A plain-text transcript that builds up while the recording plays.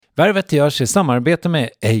Värvet görs i samarbete med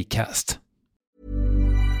Acast.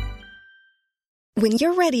 When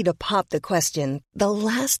you're ready to pop the question, the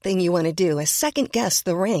last thing you want to do is second-guess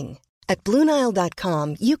the ring. At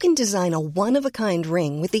BlueNile.com, you can design a one-of-a-kind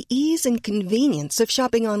ring with the ease and convenience of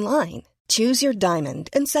shopping online. Choose your diamond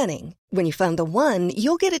and setting. When you find the one,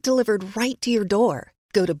 you'll get it delivered right to your door.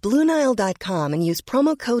 Go to BlueNile.com and use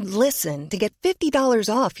promo code LISTEN to get $50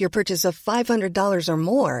 off your purchase of $500 or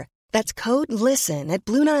more. That's code LISTEN at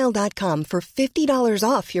BlueNile.com for $50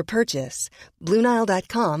 off your purchase.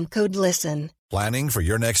 BlueNile.com, code LISTEN. Planning for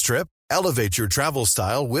your next trip? Elevate your travel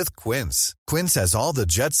style with Quince. Quince has all the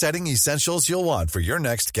jet-setting essentials you'll want for your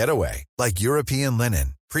next getaway, like European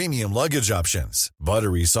linen, premium luggage options,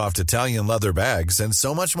 buttery soft Italian leather bags, and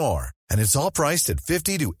so much more. And it's all priced at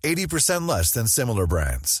 50 to 80% less than similar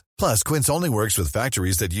brands. Plus, Quince only works with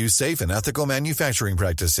factories that use safe and ethical manufacturing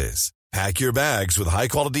practices. Pack your bags with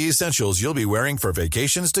high-quality essentials you'll be wearing for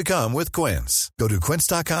vacations to come with Quince. Go to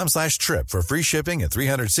quince.com/trip for free shipping and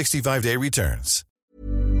 365-day returns.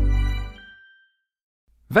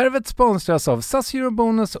 Värvet sponsras av SAS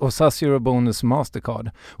Eurobonus och SAS Eurobonus Mastercard.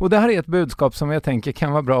 Och det här är ett budskap som jag tänker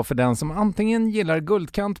kan vara bra för den som antingen gillar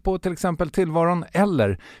guldkant på till exempel tillvaron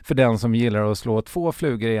eller för den som gillar att slå 2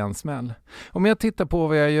 flugor i en smäll. Om jag tittar på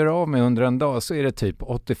vad jag gör av med under en dag så är det typ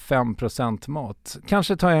 85% mat.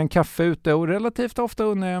 Kanske tar jag en kaffe ute och relativt ofta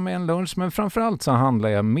unnar jag mig en lunch, men framförallt så handlar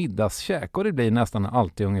jag middagskäk och det blir nästan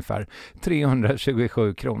alltid ungefär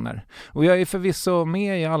 327 kronor. Och jag är förvisso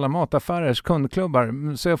med i alla mataffärers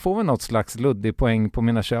kundklubbar så jag får väl något slags luddig poäng på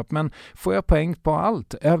mina köp, men får jag poäng på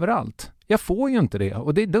allt, överallt? Jag får ju inte det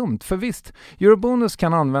och det är dumt, för visst, Eurobonus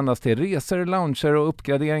kan användas till resor, lounger och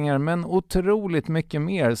uppgraderingar, men otroligt mycket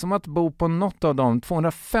mer, som att bo på något av de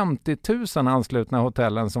 250 000 anslutna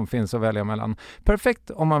hotellen som finns att välja mellan.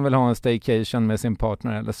 Perfekt om man vill ha en staycation med sin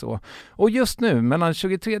partner eller så. Och just nu, mellan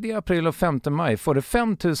 23 april och 5 maj, får du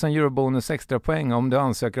 5 000 Eurobonus extra poäng om du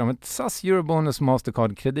ansöker om ett SAS Eurobonus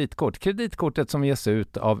Mastercard kreditkort. Kreditkortet som ges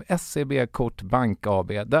ut av SEB Kort Bank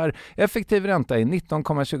AB, där effektiv ränta är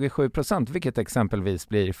 19,27%. Vilket exempelvis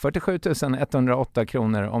blir 47 108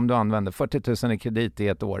 kronor om du använder 40 000 i kredit i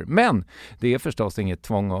ett år. Men det är förstås inget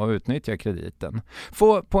tvång att utnyttja krediten.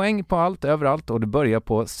 Få poäng på allt, överallt, och du börjar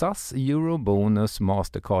på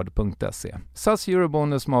saseurobonusmastercard.se.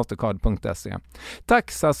 saseurobonusmastercard.se.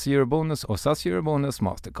 Tack SAS Eurobonus och SAS Eurobonus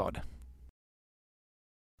Mastercard.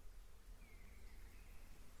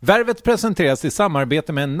 Värvet presenteras i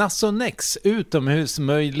samarbete med Nasonex,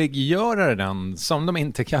 utomhusmöjliggöraren, som de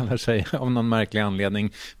inte kallar sig av någon märklig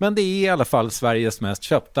anledning. Men det är i alla fall Sveriges mest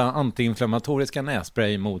köpta antiinflammatoriska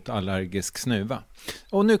nässpray mot allergisk snuva.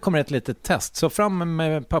 Och nu kommer ett litet test, så fram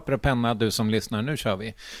med papper och penna du som lyssnar, nu kör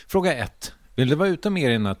vi. Fråga 1. Vill du vara ute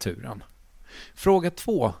mer i naturen? Fråga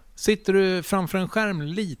 2. Sitter du framför en skärm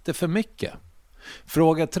lite för mycket?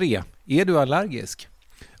 Fråga 3. Är du allergisk?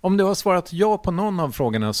 Om du har svarat ja på någon av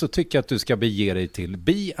frågorna så tycker jag att du ska bege dig till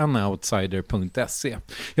beanoutsider.se.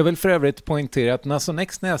 Jag vill för övrigt poängtera att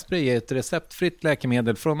Nasonex nässpray är ett receptfritt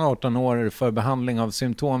läkemedel från 18 år för behandling av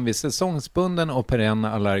symptom vid säsongsbunden och perenn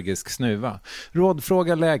allergisk snuva.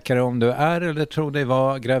 Rådfråga läkare om du är eller tror dig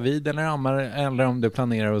vara gravid eller ammar, eller om du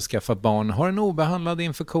planerar att skaffa barn, har en obehandlad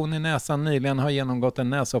infektion i näsan, nyligen har genomgått en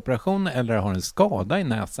näsoperation eller har en skada i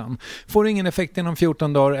näsan. Får ingen effekt inom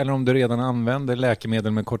 14 dagar eller om du redan använder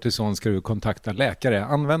läkemedel med kortison ska du kontakta läkare.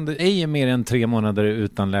 Använd ej mer än 3 månader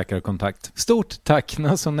utan läkarkontakt. Stort tack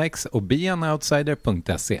Nasonex och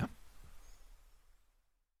beanoutsider.se.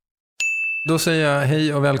 Då säger jag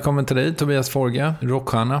hej och välkommen till dig, Tobias Forge,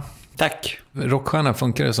 rockstjärna. Tack. Rockstjärna,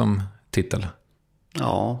 funkar det som titel?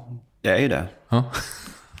 Ja, det är ju det. Ja.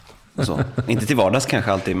 Så. Inte till vardags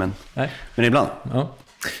kanske alltid, men ibland. Ja.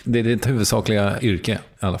 Det är ditt huvudsakliga yrke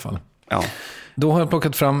i alla fall. Ja. Då har jag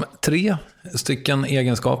plockat fram 3 stycken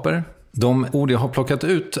egenskaper. De ord jag har plockat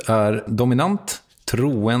ut är dominant,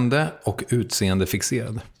 troende och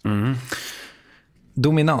utseendefixerad.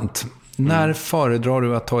 Dominant. När föredrar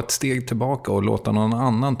du att ta ett steg tillbaka och låta någon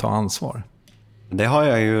annan ta ansvar? Det har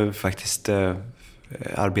jag ju faktiskt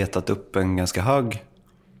arbetat upp en ganska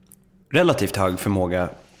relativt hög förmåga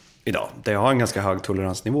idag. Där jag har en ganska hög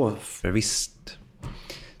toleransnivå för visst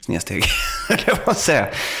snedsteg.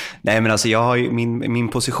 Nej, men alltså jag har ju min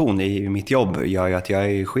position i mitt jobb gör ju att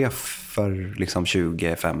jag är chef för liksom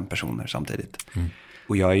 25 personer samtidigt.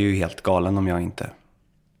 Och jag är ju helt galen om jag inte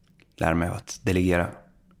lär mig att delegera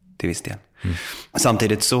till viss del.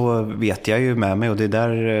 Samtidigt så vet jag ju med mig, och det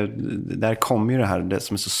där kommer ju det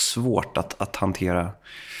som är så svårt att hantera.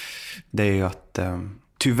 Det är ju att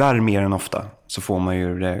tyvärr mer än ofta så får man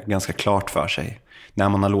ju det ganska klart för sig när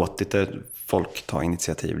man har låtit folk ta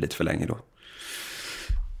initiativ lite för länge då.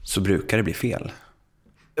 så brukar det bli fel.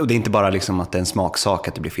 Och det är inte bara liksom att det är en smaksak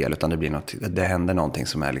att det blir fel, utan det blir det händer någonting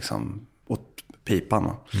som är liksom åt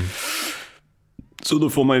pipan. Så då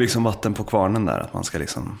får man ju liksom vatten på kvarnen där, att man ska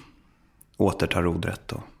liksom återta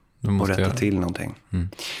rodrätt och rätta till någonting.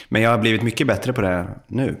 Men jag har blivit mycket bättre på det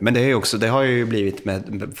nu. Men det har jag ju blivit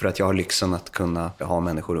för att jag har lyxen att kunna ha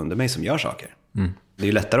människor under mig som gör saker. Det är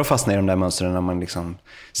ju lättare att fastna i de där mönstren när man liksom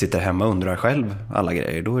sitter hemma och undrar själv alla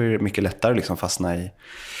grejer. Då är det mycket lättare att liksom fastna i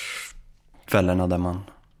fällorna där man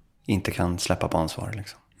inte kan släppa på ansvar.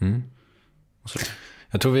 Liksom. Och så.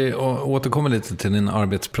 Jag tror vi återkommer lite till din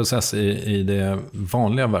arbetsprocess i det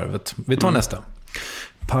vanliga värvet. Vi tar nästa.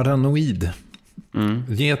 Paranoid.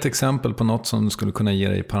 Ge ett exempel på något som skulle kunna ge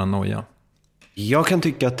dig paranoia. Jag kan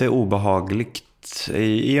tycka att det är obehagligt.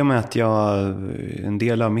 I och med att en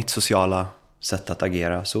del av mitt sociala sätt att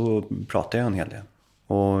agera, så pratar jag en hel del.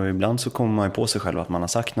 Och ibland så kommer man ju på sig själv att man har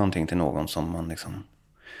sagt någonting till någon som man liksom,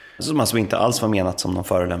 som alltså inte alls var menat som någon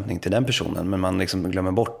förolämpning till den personen, men man liksom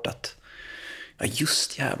glömmer bort att ja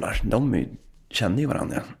just jävlar, de känner ju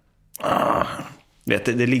varandra.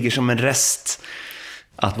 Det ligger som en rest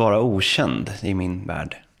att vara okänd i min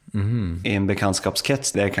värld. I en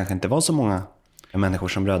bekantskapskrets där det kanske inte var så många människor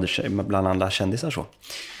som rörde sig bland alla kändisar så.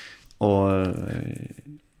 Och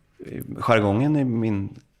jargongen i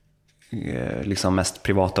min liksom mest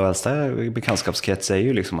privata och äldsta bekantskapskrets är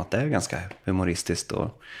ju liksom att det är ganska humoristiskt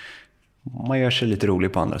och man gör sig lite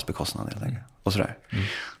rolig på andras bekostnad helt enkelt. Och sådär.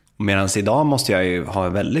 Medan idag måste jag ju ha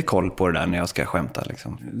väldigt koll på det där när jag ska skämta.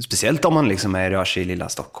 Liksom. Speciellt om man liksom rör sig i lilla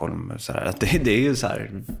Stockholm. Så där. Att det är ju så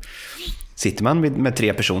här. Sitter man med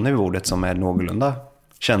 3 personer vid bordet som är någorlunda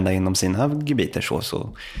kända inom sina gebiter så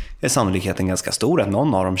är sannolikheten ganska stor att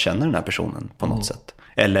någon av dem känner den här personen på något sätt.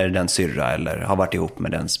 Eller den syrra eller har varit ihop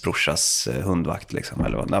med dens brorsas hundvakt. Liksom,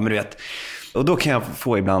 eller vad. Ja, men du vet. Och då kan jag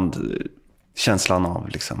få ibland känslan av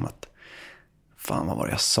liksom att fan, vad var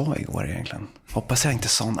det jag sa igår egentligen? Hoppas jag inte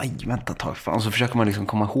sa, nej, vänta ett tag. Fan. Och så försöker man liksom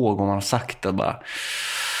komma ihåg vad man har sagt och bara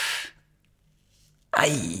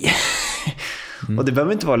aj. Och det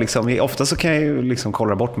behöver inte vara liksom, ofta så kan jag ju liksom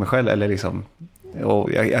kolla bort mig själv eller liksom,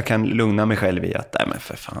 och jag kan lugna mig själv i att nej men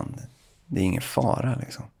för fan, det är ingen fara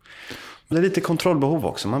liksom. Men det är lite kontrollbehov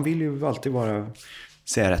också. Man vill ju alltid bara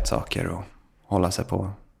säga rätt saker och hålla sig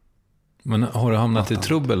på. Men har du hamnat i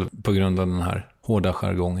trubbel på grund av den här hårda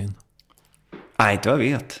jargongen? Nej, inte vad jag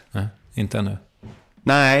vet. Nej, inte ännu.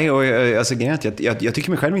 Nej, och alltså, jag tycker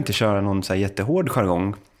mig själv inte köra någon så här jättehård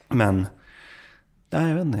jargong. Men nej,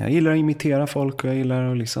 jag vet inte, jag gillar att imitera folk och jag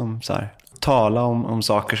gillar att liksom så här, tala om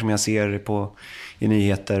saker som jag ser i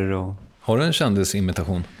nyheter. Och har du en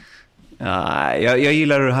kändisimitation? Nej, jag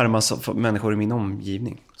gillar att härma människor i min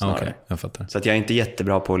omgivning. Okej, jag fattar. Så att jag är inte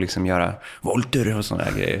jättebra på att liksom göra volter och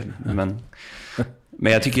sådana där grejer.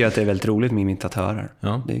 Men jag tycker att det är väldigt roligt med imitatörer.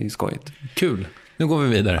 Ja. Det är skojigt. Kul. Nu går vi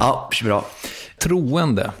vidare. Ja, bra.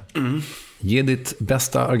 Troende. Ge ditt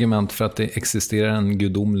bästa argument för att det existerar en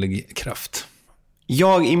gudomlig kraft.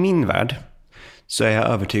 I min värld så är jag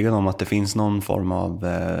övertygad om att det finns någon form av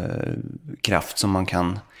kraft som man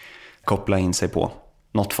kan koppla in sig på.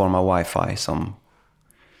 Något form av wifi som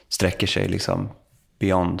sträcker sig liksom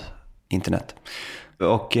beyond internet.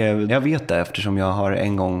 Och jag vet det eftersom jag har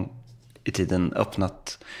en gång i tiden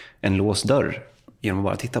öppnat en låst dörr genom att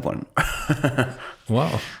bara titta på den.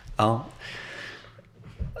 Wow. Ja.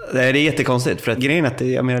 Det är jättekonstigt för att grejen är att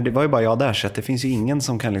det var ju bara jag där så att det finns ju ingen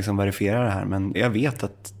som kan liksom verifiera det här, men jag vet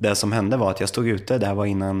att det som hände var att jag stod ute, det här var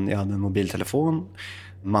innan jag hade en mobiltelefon,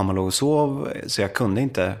 mamma låg och sov så jag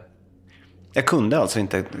kunde alltså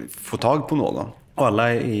inte få tag på någon och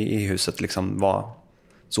alla i huset liksom var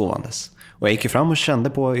sovandes. Och jag gick ju fram och kände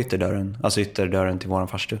på ytterdörren till våran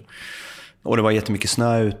farstu. Och det var jättemycket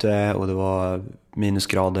snö ute och det var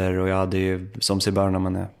minusgrader och jag hade ju, som sig bör när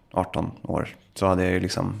man är 18 år, så hade jag ju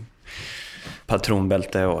liksom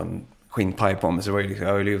patronbälte och en skinnpaj på mig. Så det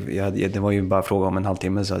var ju, det var ju bara fråga om en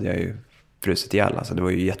halvtimme så hade jag ju frusit ihjäl. Alltså det var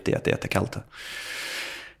ju jättekallt.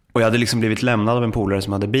 Och jag hade liksom blivit lämnad av en polare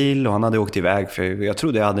som hade bil och han hade åkt iväg för jag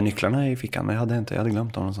trodde jag hade nycklarna i fickan men jag hade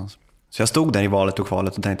glömt dem någonstans. Så jag stod där i valet och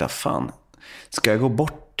kvalet och tänkte, fan, ska jag gå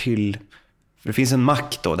bort till... För det finns en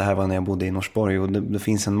mack då, det här var när jag bodde i Norsborg och det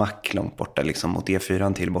finns en mack långt borta liksom mot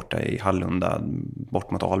E4 till borta i Hallunda,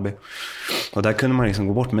 bort mot Alby. Och där kunde man liksom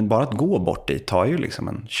gå bort, men bara att gå bort dit tar ju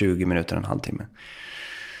liksom 20 minuter, en halvtimme.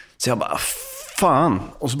 Så jag bara, fan!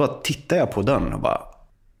 Och så bara tittar jag på dörren och bara,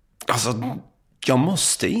 alltså, jag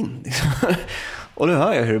måste in. Och då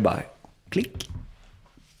hör jag hur det bara, klick.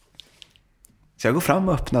 Så jag går fram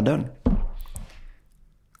och öppnar dörren.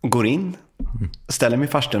 Och går in, ställer mig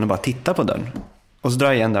i farstun och bara tittar på dörren. Och så drar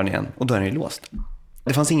jag igen dörren igen och då är den låst.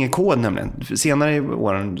 Det fanns ingen kod nämligen. Senare i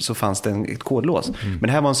åren så fanns det ett kodlås. Men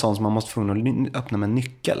det här var en sån som man måste få att öppna med en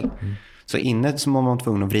nyckel. Så inne så var man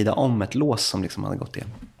tvungen att vrida om ett lås som liksom hade gått igen.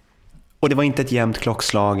 Och det var inte ett jämnt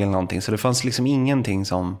klockslag eller någonting. Så det fanns liksom ingenting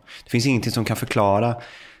som... Det finns ingenting som kan förklara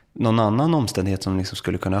någon annan omständighet som liksom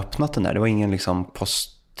skulle kunna öppna den där. Det var ingen liksom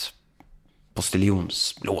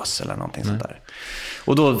postiljonslås eller någonting sånt där.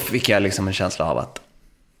 Och då fick jag liksom en känsla av att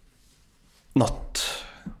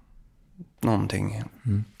någonting.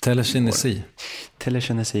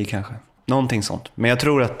 Telekinesi kanske. Någonting sånt. Men jag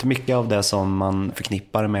tror att mycket av det som man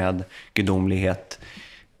förknippar med gudomlighet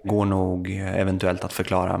går nog eventuellt att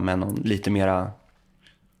förklara med någon lite mera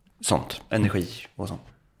sånt, energi och sånt.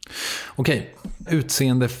 Okej,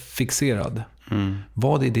 utseende fixerad.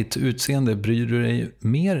 Vad i ditt utseende bryr du dig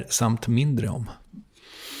mer samt mindre om?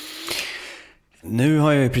 Nu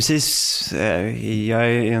har jag ju precis, jag är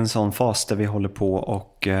i en sån fas där vi håller på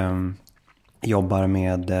och jobbar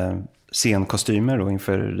med scenkostymer då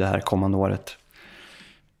inför det här kommande året.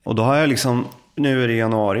 Och då har jag liksom, nu är det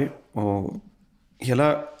januari och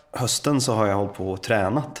hela hösten så har jag hållit på och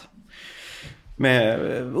tränat. Med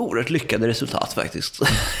oerhört lyckade resultat faktiskt.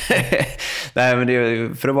 Nej,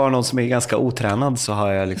 men för att vara någon som är ganska otränad så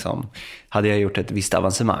hade jag gjort ett visst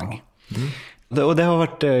avancemang. Och det har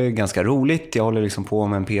varit ganska roligt. Jag håller liksom på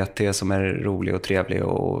med en PT som är rolig och trevlig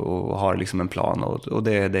och har liksom en plan. Och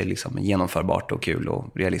det är liksom genomförbart och kul och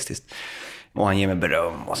realistiskt. Och han ger mig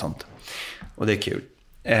beröm och sånt. Och det är kul.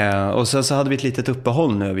 Och sen så hade vi ett litet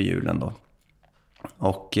uppehåll nu över julen då.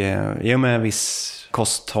 Och i och med en viss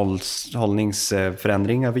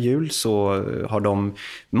kosthållningsförändring över jul så har de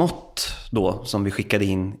mått då som vi skickade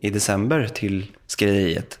in i december till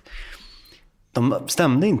skriveriet. De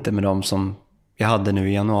stämde inte med de som jag hade nu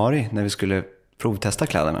i januari när vi skulle provtesta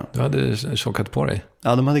kläderna. Du hade tjockat på dig?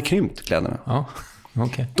 Ja, de hade krympt kläderna. Ja,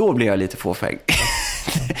 okej. Då blev jag lite fåfäng.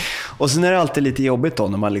 Och sen är det alltid lite jobbigt då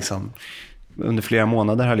när man liksom under flera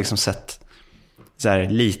månader har liksom sett så här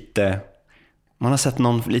lite... Man har sett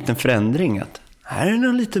någon liten förändring att här är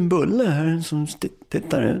någon liten bulle här som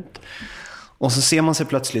tittar ut. Och så ser man sig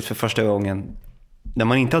plötsligt för första gången när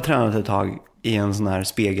man inte har tränat ett tag i en sån här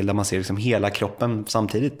spegel där man ser liksom hela kroppen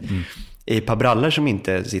samtidigt. I ett par brallor som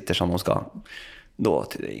inte sitter som de ska. Då är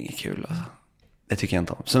det inget kul alltså. Det tycker jag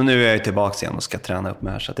inte om. Så nu är jag tillbaka igen och ska träna upp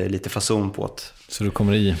mig här så att det är lite fason på det. Så du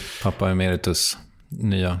kommer i pappa emeritus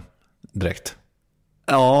nya dräkt?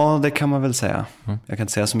 Ja, det kan man väl säga. Jag kan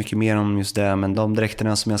inte säga så mycket mer om just det, men de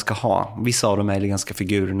dräkterna som jag ska ha, vissa av dem är ganska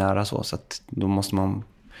figurnära så att då måste man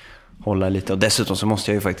hålla lite. Och dessutom så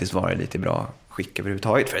måste jag ju faktiskt vara lite bra skick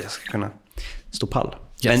överhuvudtaget för att jag ska kunna stå pall.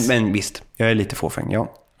 Yes. Men visst, jag är lite fåfäng,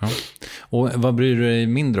 ja. Och vad bryr du dig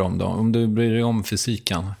mindre om då? Om du bryr dig om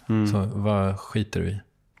fysiken, så vad skiter du i?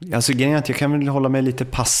 Alltså grejen är att jag kan väl hålla mig lite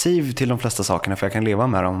passiv till de flesta sakerna för jag kan leva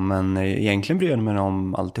med dem, men egentligen bryr jag mig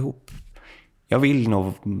om alltihop. Jag vill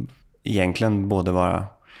nog egentligen både vara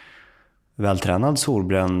vältränad,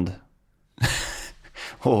 solbränd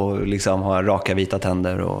och liksom ha raka vita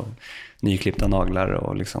tänder och nyklippta naglar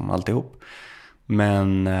och liksom alltihop.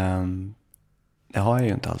 Men det har jag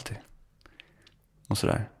ju inte alltid. Och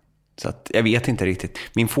sådär. Så att jag vet inte riktigt.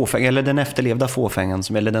 Min fåfäng, eller den efterlevda fåfängen,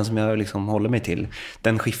 eller den som jag liksom håller mig till,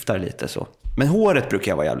 den skiftar lite så. Men håret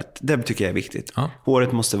brukar jag vara jävligt, det tycker jag är viktigt. Ja.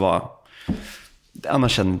 Håret måste vara...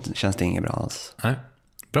 Annars känns det inget bra alls. Nej,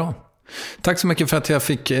 bra. Tack så mycket för att jag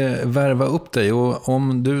fick värva upp dig. Och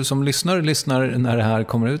om du som lyssnar när det här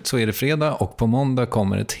kommer ut så är det fredag. Och på måndag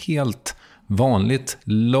kommer ett helt vanligt,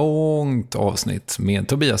 långt avsnitt med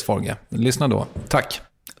Tobias Forge. Lyssna då. Tack.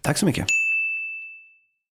 Tack så mycket.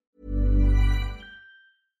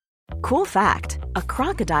 Cool fact, a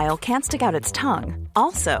crocodile can't stick out its tongue.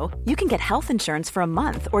 Also, you can get health insurance for a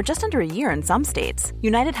month or just under a year in some states.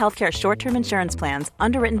 United Healthcare short-term insurance plans,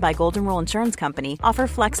 underwritten by Golden Rule Insurance Company, offer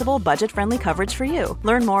flexible, budget-friendly coverage for you.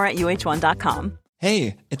 Learn more at uh1.com.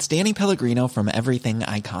 Hey, it's Danny Pellegrino from Everything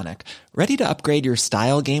Iconic. Ready to upgrade your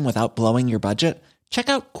style game without blowing your budget? Check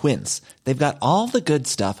out Quince. They've got all the good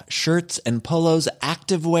stuff, shirts and polos,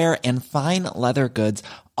 activewear, and fine leather goods,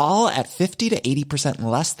 all at 50 to 80%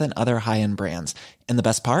 less than other high-end brands. And the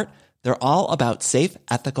best part? They're all about safe,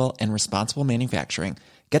 ethical, and responsible manufacturing.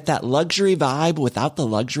 Get that luxury vibe without the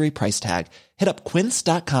luxury price tag. Hit up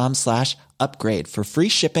quince.com/upgrade for free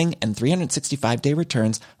shipping and 365-day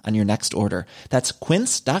returns on your next order. That's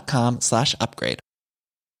quince.com/upgrade.